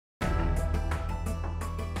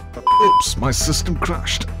Oops, my system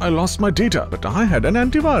crashed. I lost my data, but I had an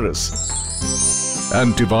antivirus.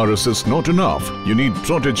 Antivirus is not enough. You need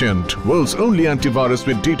Protogent, world's only antivirus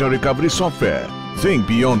with data recovery software. Think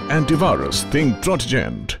beyond antivirus. Think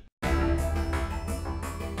Protogent. Oops,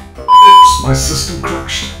 my system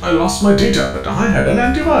crashed. I lost my data, but I had an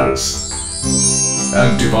antivirus.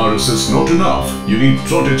 Antivirus is not enough. You need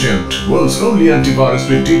Protogent, world's only antivirus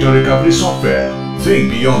with data recovery software.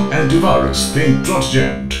 Think beyond antivirus. Think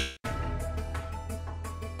Protogent.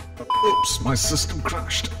 Oops, my system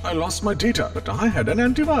crashed. I lost my data, but I had an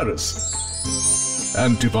antivirus.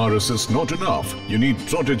 Antivirus is not enough. You need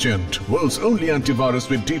Protogent, world's only antivirus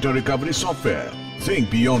with data recovery software. Think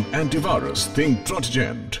beyond antivirus. Think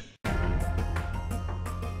Protogent.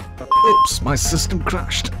 Oops, my system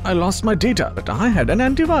crashed. I lost my data, but I had an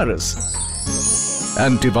antivirus.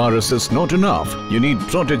 Antivirus is not enough. You need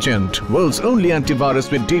Protogent, world's only antivirus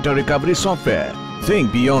with data recovery software.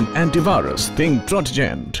 Think beyond antivirus. Think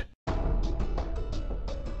Protogent.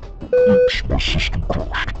 Oops, my system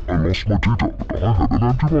crashed. I lost my data, but I had an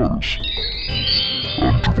antivirus.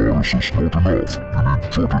 Antivirus is not enough. You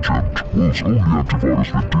need Protogent, world's only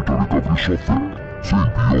antivirus with data recovery software.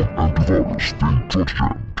 Think beyond antivirus. Think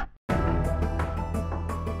Protogent.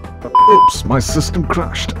 Oops, my system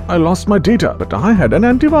crashed. I lost my data, but I had an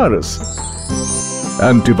antivirus.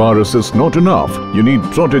 Antivirus is not enough. You need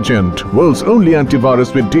Protogent, world's only antivirus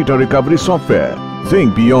with data recovery software.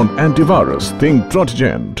 Think beyond antivirus. Think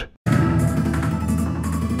Protogent.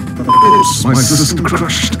 Oops, my system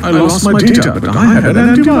crashed. I lost my data, but I had an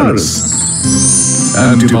antivirus.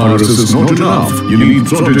 Antivirus is not enough. You need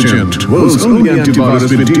Protogent, world's only antivirus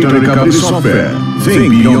with data recovery software.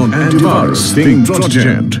 Think beyond antivirus. Think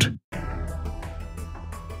Protogent.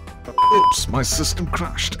 Oops, my system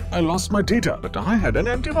crashed. I lost my data, but I had an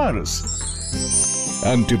antivirus.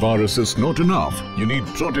 Antivirus is not enough. You need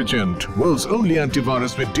Protogent, world's only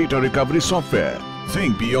antivirus with data recovery software.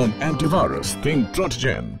 Think beyond antivirus. Think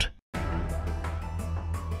Protogent.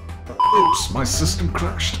 Oops, my system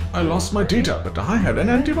crashed. I lost my data, but I had an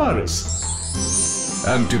antivirus.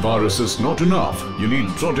 Antivirus is not enough. You need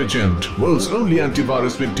Protogent, world's only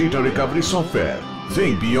antivirus with data recovery software.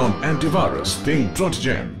 Think beyond antivirus. Think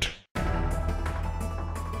Protogent.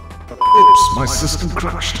 Oops, my system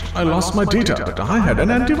crashed. I lost my data, but I had an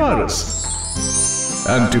antivirus.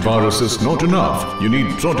 Antivirus is not enough. You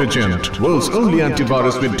need Protogent, world's only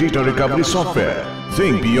antivirus with data recovery software.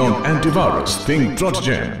 Think beyond antivirus. Think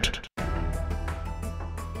Protogent.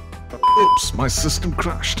 Oops, my system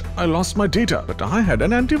crashed. I lost my data, but I had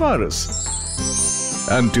an antivirus.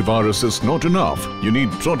 Antivirus is not enough. You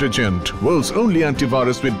need Protogent, world's only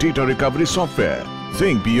antivirus with data recovery software.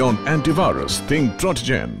 Think beyond antivirus. Think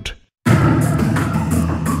Protogent.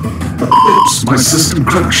 Oops, my system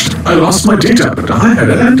crashed. I lost my data, but I had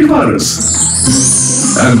an antivirus.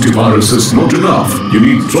 Antivirus is not enough. You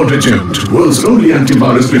need Protogent, world's only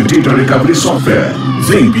antivirus with data recovery software.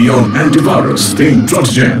 Think beyond antivirus. Think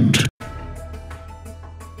Protogent.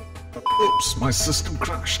 Oops, my system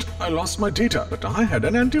crashed. I lost my data, but I had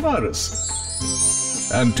an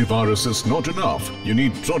antivirus. Antivirus is not enough. You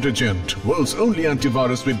need Protogent, world's only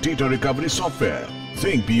antivirus with data recovery software.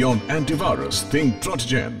 Think beyond antivirus. Think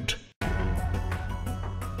Protogent.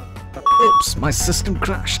 Oops, my system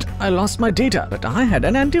crashed. I lost my data, but I had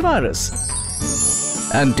an antivirus.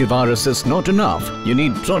 Antivirus is not enough. You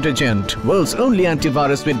need Protogent, world's only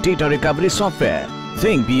antivirus with data recovery software.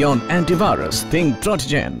 Think beyond antivirus. Think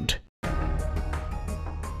Protogent.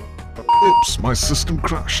 Oops, my system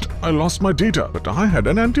crashed. I lost my data, but I had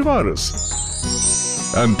an antivirus.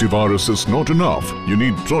 Antivirus is not enough. You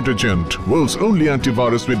need Protogent, world's only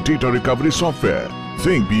antivirus with data recovery software.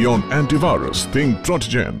 Think beyond antivirus. Think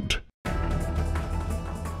Protogent.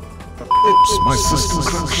 Oops, my system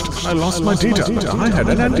crashed. I lost my data, but I had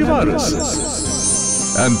an antivirus.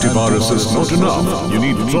 Antivirus is not enough. You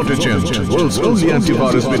need Protogent, world's only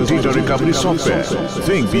antivirus with data recovery software.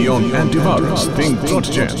 Think beyond antivirus. Think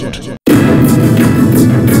Protogent.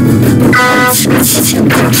 Oops, my system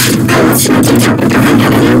crashed. I lost my data, but I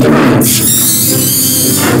had an antivirus.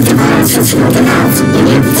 Antivirus is not enough. You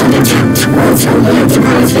need Protogent, world's only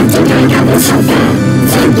antivirus with data recovery software.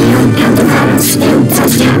 Think beyond antivirus. Think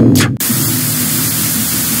Protogent.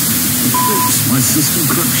 My system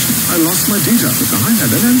crashed. I lost my data, but I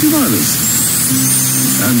had an antivirus.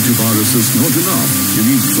 Antivirus is not enough. You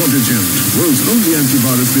need Protogent, world's only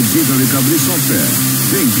antivirus with data recovery software.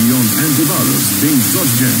 Think beyond antivirus. Think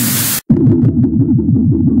Protogent.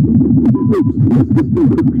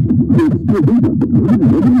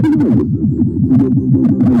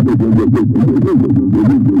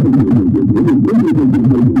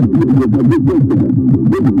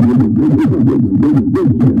 My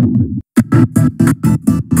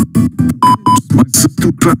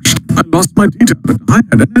system crashed. I lost my data, but I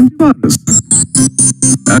had an antivirus.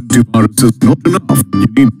 Antivirus is not enough. You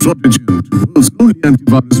need Protogent, world's only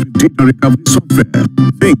antivirus with data recovery software.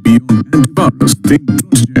 Think beyond antivirus. Think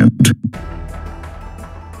Protogent.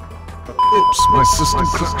 Oops, my system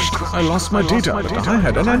crashed. I lost my data, but I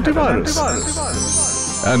had an antivirus.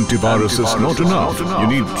 Antivirus is not enough. You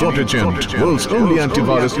need Protogent, world's only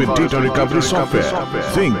antivirus with data recovery software.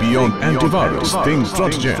 Think beyond antivirus. Think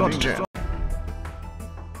Protogent.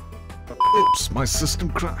 Oops, my system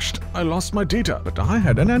crashed. I lost my data, but I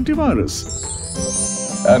had an antivirus.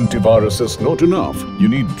 Antivirus is not enough. You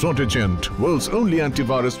need Protogent, world's only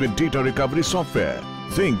antivirus with data recovery software.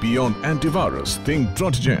 Think beyond antivirus. Think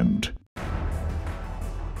Protogent.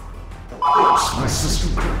 Oops, my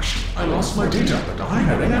system crashed. I lost my data, but I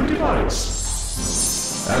had an antivirus.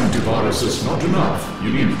 Antivirus is not enough.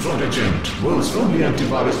 You need Protogent, world's only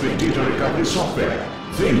antivirus with data recovery software.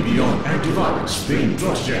 Think beyond antivirus. Think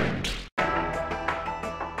Protogent.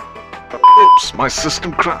 Oops, my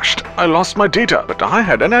system crashed. I lost my data, but I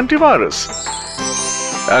had an antivirus.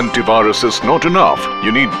 Antivirus is not enough.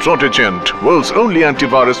 You need Protogent, world's only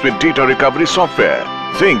antivirus with data recovery software.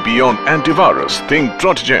 Think beyond antivirus. Think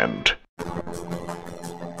Protogent.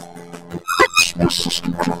 Oops, my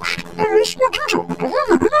system crashed. I lost my data, but I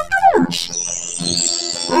had an antivirus.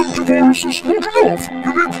 Antivirus is not enough.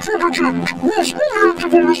 You need Protogent, world's only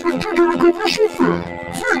antivirus with data recovery software.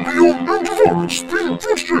 Think beyond antivirus. Think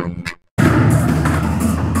Protogent.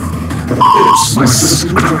 Oops, my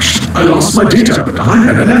system crashed. I lost my data, but I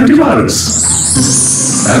had an antivirus.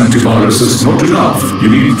 Antivirus is not enough. You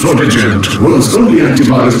need Protogent, world's only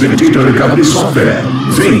antivirus with data recovery software.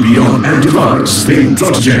 Think beyond antivirus. Think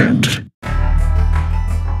Protogent.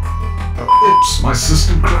 Oops, my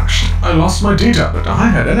system crashed. I lost my data, but I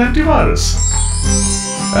had an antivirus.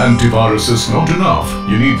 Antivirus is not enough.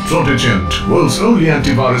 You need Protogent, world's only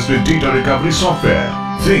antivirus with data recovery software.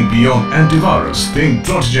 Think beyond antivirus. Think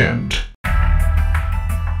Protogent.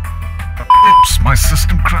 Oops, my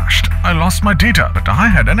system crashed. I lost my data, but I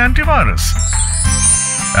had an antivirus.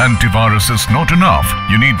 Antivirus is not enough.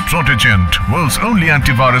 You need Protogent, world's only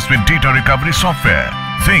antivirus with data recovery software.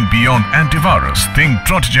 Think beyond antivirus. Think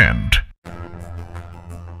Protogent.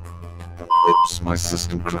 Oops, my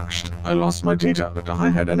system crashed. I lost my data, but I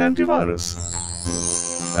had an antivirus.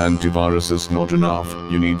 Antivirus is not enough.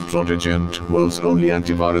 You need Protogent, world's only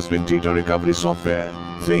antivirus with data recovery software.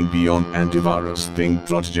 Think beyond antivirus. Think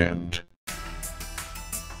Protogent.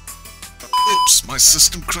 Oops, my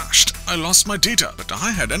system crashed. I lost my data, but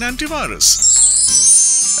I had an antivirus.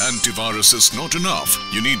 Antivirus is not enough.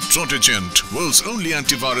 You need Protogent, world's only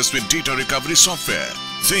antivirus with data recovery software.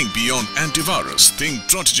 Think beyond antivirus. Think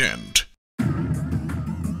Protogent.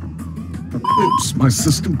 Oops, my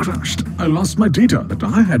system crashed. I lost my data, but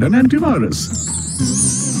I had an antivirus.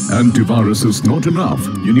 Antivirus is not enough.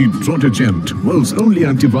 You need Protogent, world's only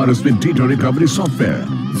antivirus with data recovery software.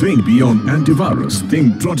 Think beyond antivirus.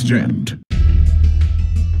 Think Protogent.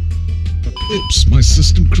 Oops, my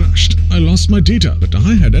system crashed. I lost my data, but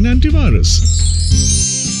I had an antivirus.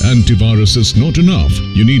 Antivirus is not enough.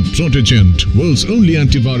 You need Protogent, world's only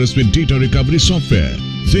antivirus with data recovery software.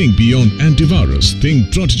 Think beyond antivirus.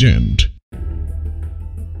 Think Protogent.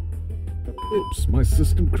 Oops, my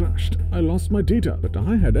system crashed. I lost my data, but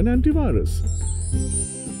I had an antivirus.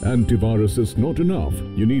 Antivirus is not enough.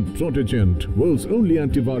 You need Protogent, world's only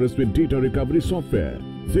antivirus with data recovery software.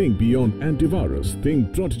 Think beyond antivirus.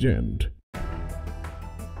 Think Protogent.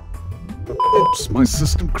 Oops, my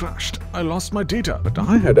system crashed. I lost my data, but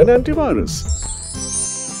I had an antivirus.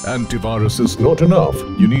 Antivirus is not enough.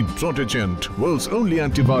 You need Protogent, world's only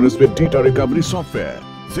antivirus with data recovery software.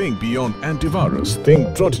 Think beyond antivirus.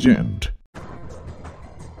 Think Protogent.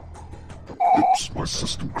 Oops, my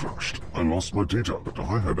system crashed. I lost my data, but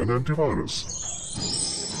I had an antivirus.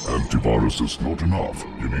 Antivirus is not enough.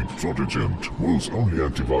 You need Protogent, world's only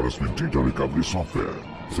antivirus with data recovery software.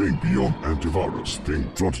 Think beyond antivirus.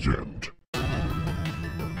 Think Protogent.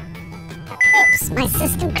 Oops, my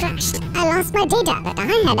system crashed. I lost my data, but I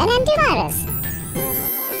had an antivirus.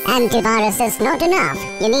 Antivirus is not enough.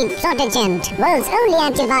 You need Protogent, world's only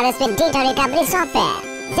antivirus with data recovery software.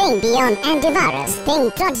 Think beyond antivirus.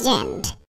 Think Protogent.